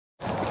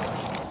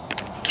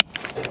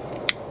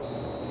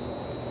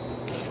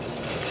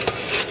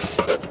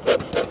Hi,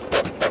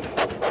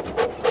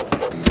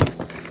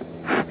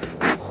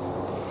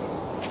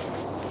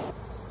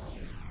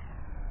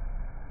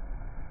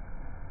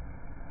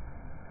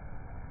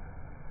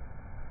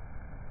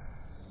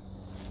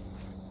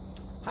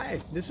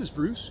 this is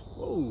Bruce.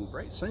 Whoa,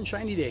 bright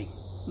sunshiny day.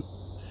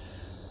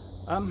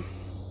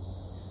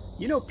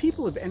 You know,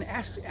 people have been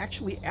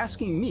actually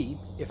asking me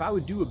if I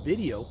would do a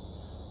video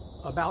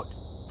about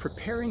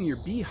preparing your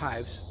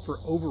beehives for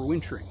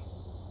overwintering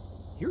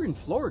here in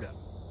Florida.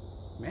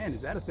 Man,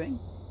 is that a thing?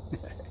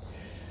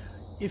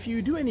 If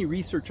you do any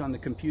research on the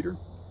computer,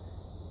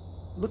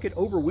 look at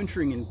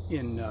overwintering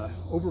in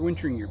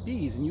overwintering your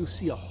bees, and you'll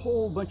see a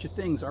whole bunch of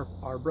things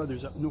our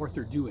brothers up north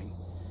are doing.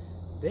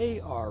 They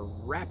are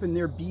wrapping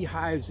their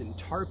beehives in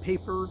tar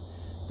paper.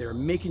 They're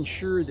making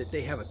sure that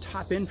they have a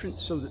top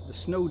entrance so that the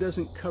snow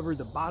doesn't cover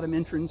the bottom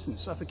entrance and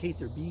suffocate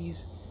their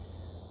bees.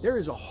 There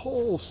is a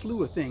whole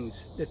slew of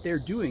things that they're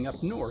doing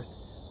up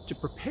north to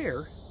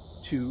prepare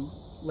to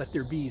let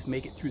their bees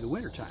make it through the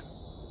wintertime.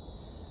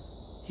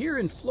 Here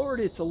in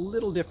Florida, it's a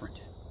little different.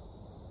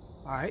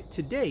 All right,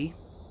 today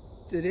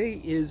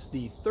is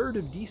the 3rd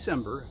of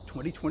December,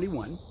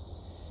 2021,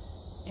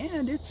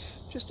 and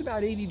it's just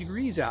about 80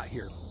 degrees out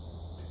here.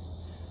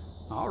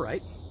 All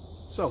right,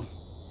 so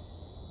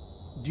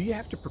do you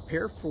have to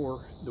prepare for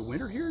the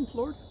winter here in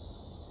Florida?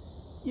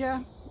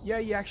 Yeah,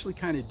 you actually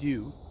kind of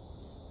do.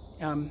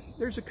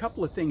 There's a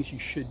couple of things you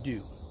should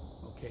do,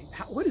 okay?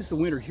 What is the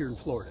winter here in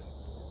Florida?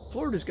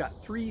 Florida's got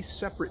 3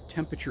 separate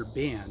temperature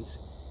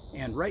bands,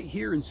 and right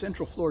here in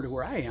Central Florida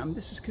where I am,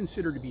 this is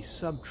considered to be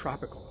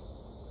subtropical,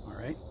 all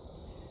right?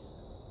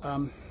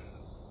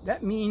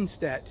 That means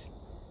that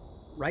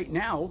right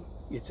now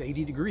it's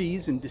 80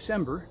 degrees in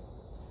December.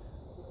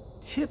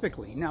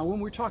 Typically, now when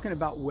we're talking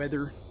about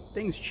weather,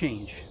 things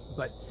change,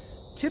 but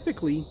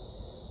typically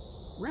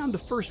around the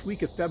first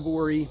week of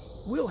February,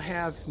 we'll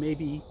have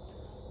maybe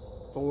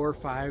 4,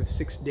 5,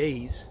 6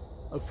 days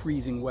of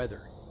freezing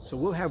weather. So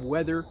we'll have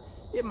weather,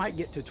 it might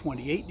get to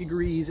 28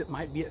 degrees, it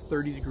might be at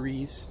 30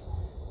 degrees,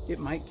 it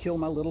might kill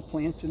my little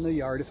plants in the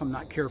yard if I'm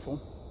not careful,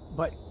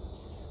 but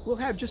we'll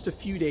have just a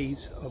few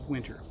days of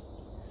winter.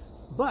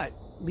 But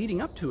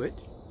leading up to it,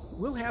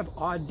 we'll have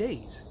odd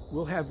days.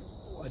 We'll have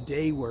a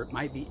day where it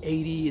might be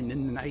 80 and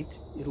in the night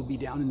it'll be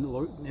down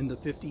in the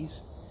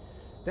 50s.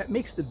 That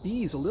makes the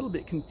bees a little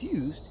bit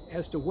confused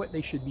as to what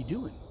they should be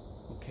doing,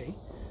 okay?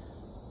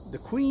 The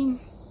queen,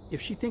 if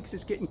she thinks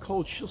it's getting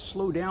cold, she'll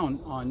slow down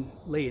on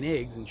laying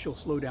eggs and she'll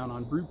slow down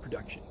on brood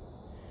production.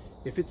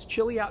 If it's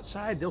chilly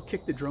outside, they'll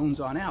kick the drones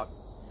on out.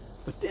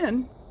 But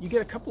then you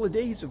get a couple of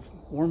days of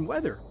warm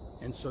weather,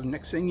 and so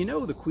next thing you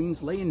know, the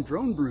queen's laying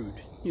drone brood,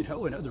 you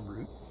know, another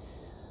brood.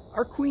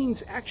 Our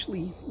queens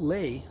actually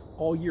lay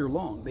all year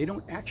long. They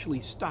don't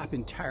actually stop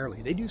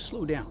entirely. They do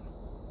slow down.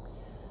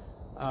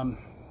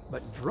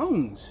 But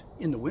drones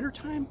in the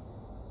wintertime,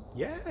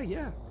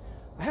 yeah.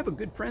 I have a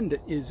good friend that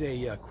is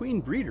a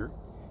queen breeder,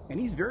 and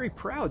he's very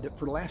proud that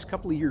for the last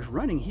couple of years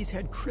running, he's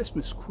had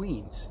Christmas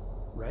queens,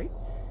 right?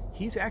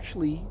 He's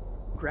actually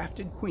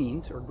grafted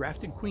queens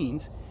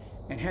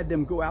and had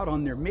them go out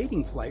on their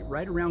mating flight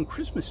right around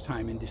Christmas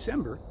time in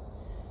December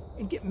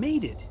and get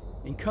mated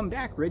and come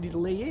back ready to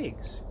lay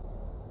eggs.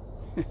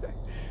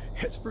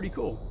 That's pretty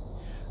cool.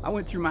 I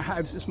went through my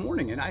hives this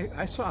morning and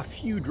I saw a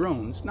few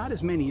drones, not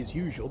as many as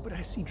usual, but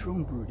I see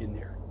drone brood in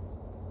there.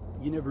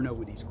 You never know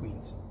with these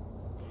queens.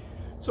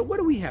 So what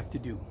do we have to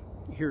do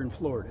here in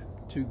Florida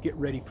to get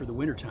ready for the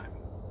wintertime?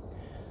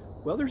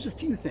 Well, there's a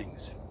few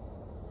things.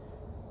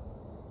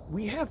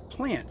 We have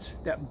plants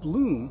that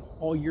bloom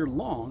all year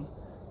long,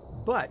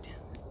 but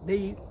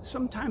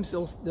sometimes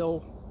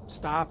they'll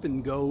stop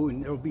and go,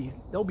 and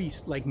there'll be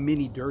like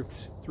mini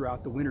dearths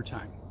throughout the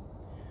wintertime.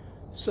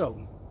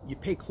 So you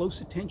pay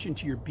close attention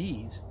to your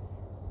bees.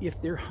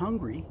 If they're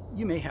hungry,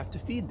 you may have to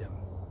feed them,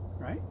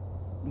 right?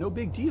 No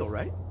big deal,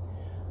 right?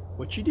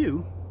 What you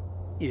do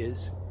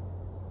is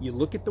you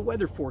look at the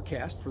weather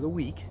forecast for the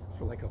week,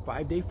 for like a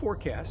 5-day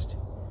forecast,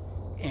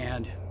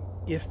 and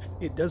if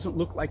it doesn't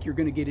look like you're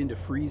going to get into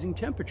freezing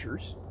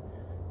temperatures,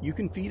 you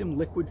can feed them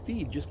liquid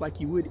feed just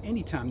like you would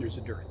anytime there's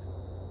a dearth.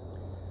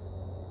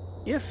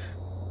 If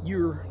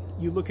you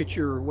look at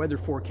your weather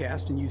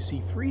forecast and you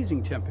see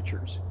freezing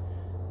temperatures,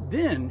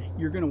 then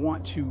you're going to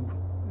want to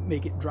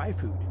make it dry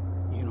food.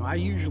 You know, I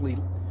usually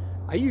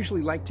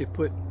like to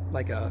put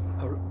like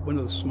one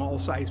of those small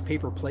size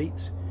paper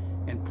plates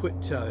and put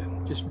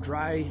just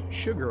dry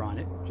sugar on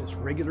it, just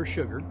regular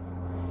sugar,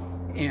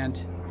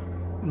 and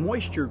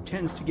moisture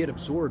tends to get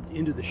absorbed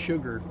into the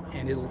sugar,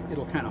 and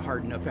it'll kind of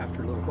harden up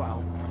after a little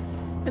while,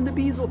 and the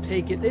bees will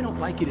take it. They don't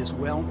like it as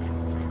well.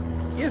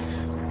 If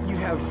you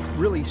have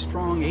really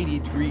strong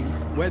 80-degree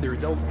weather,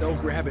 they'll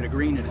grab it a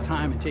grain at a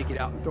time and take it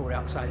out and throw it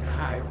outside the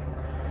hive.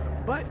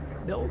 But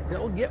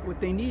they'll get what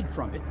they need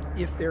from it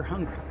if they're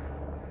hungry.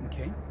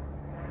 Okay.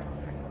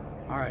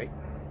 All right.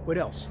 What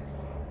else?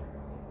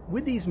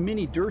 With these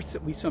mini dearths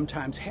that we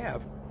sometimes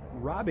have,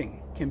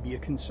 robbing can be a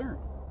concern.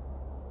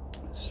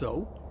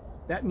 So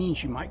that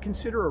means you might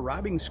consider a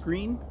robbing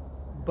screen,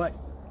 but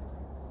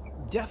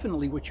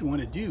definitely what you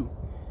want to do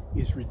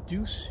is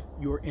reduce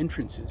your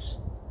entrances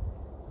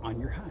on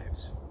your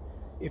hives.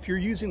 If you're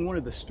using one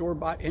of the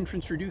store-bought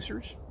entrance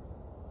reducers,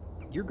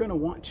 you're going to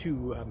want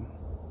to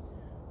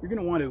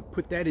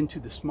put that into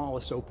the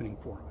smallest opening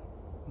for them.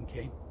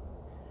 Okay,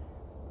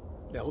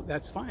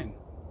 that's fine.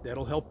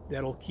 That'll help.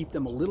 That'll keep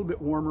them a little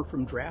bit warmer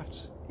from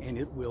drafts, and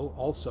it'll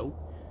also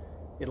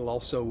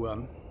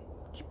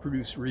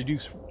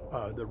reduce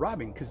the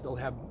robbing, because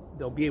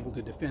they'll be able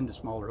to defend a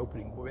smaller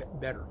opening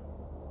better.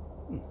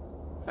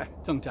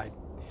 Tongue-tied.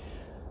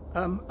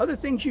 Other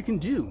things you can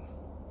do.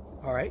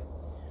 All right.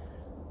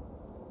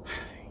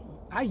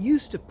 I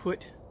used to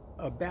put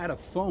a bat of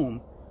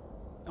foam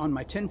on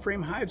my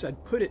 10-frame hives.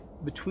 I'd put it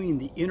between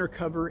the inner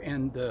cover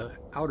and the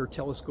outer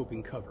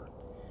telescoping cover.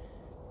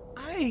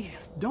 I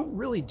don't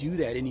really do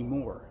that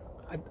anymore.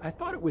 I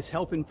thought it was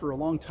helping for a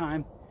long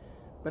time,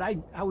 but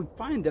I would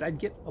find that I'd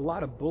get a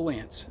lot of bull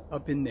ants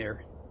up in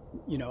there,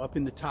 you know, up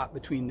in the top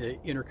between the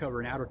inner cover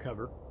and outer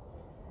cover,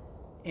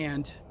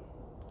 and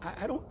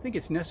I don't think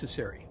it's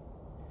necessary.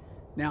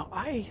 Now,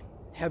 I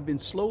have been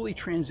slowly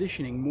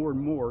transitioning more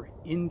and more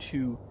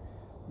into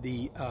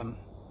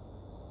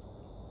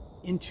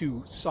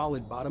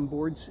solid bottom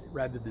boards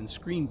rather than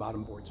screen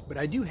bottom boards, but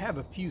I do have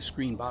a few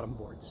screen bottom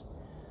boards.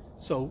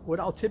 So what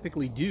I'll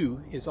typically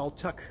do is I'll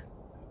tuck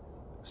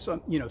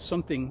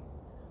something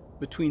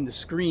between the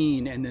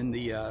screen and then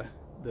the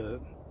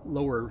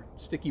lower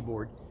sticky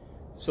board,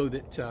 so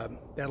that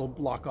that'll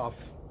block off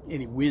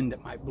any wind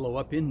that might blow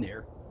up in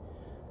there.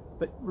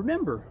 But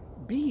remember,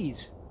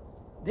 bees,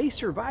 they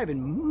survive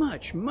in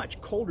much, much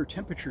colder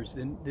temperatures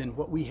than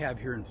what we have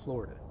here in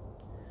Florida.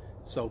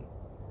 So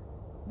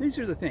these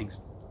are the things.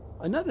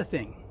 Another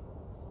thing,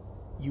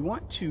 you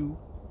want to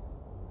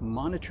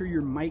monitor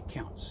your mite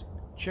counts.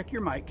 Check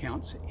your mite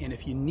counts, and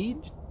if you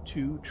need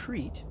to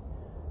treat,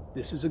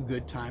 this is a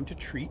good time to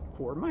treat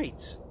for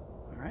mites.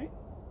 All right?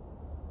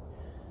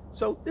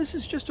 So this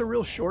is just a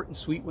real short and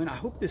sweet one. I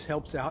hope this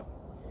helps out,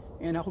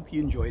 and I hope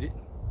you enjoyed it.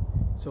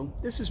 So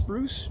this is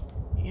Bruce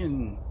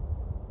in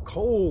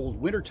cold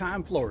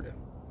wintertime Florida.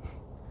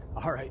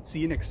 All right, see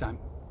you next time.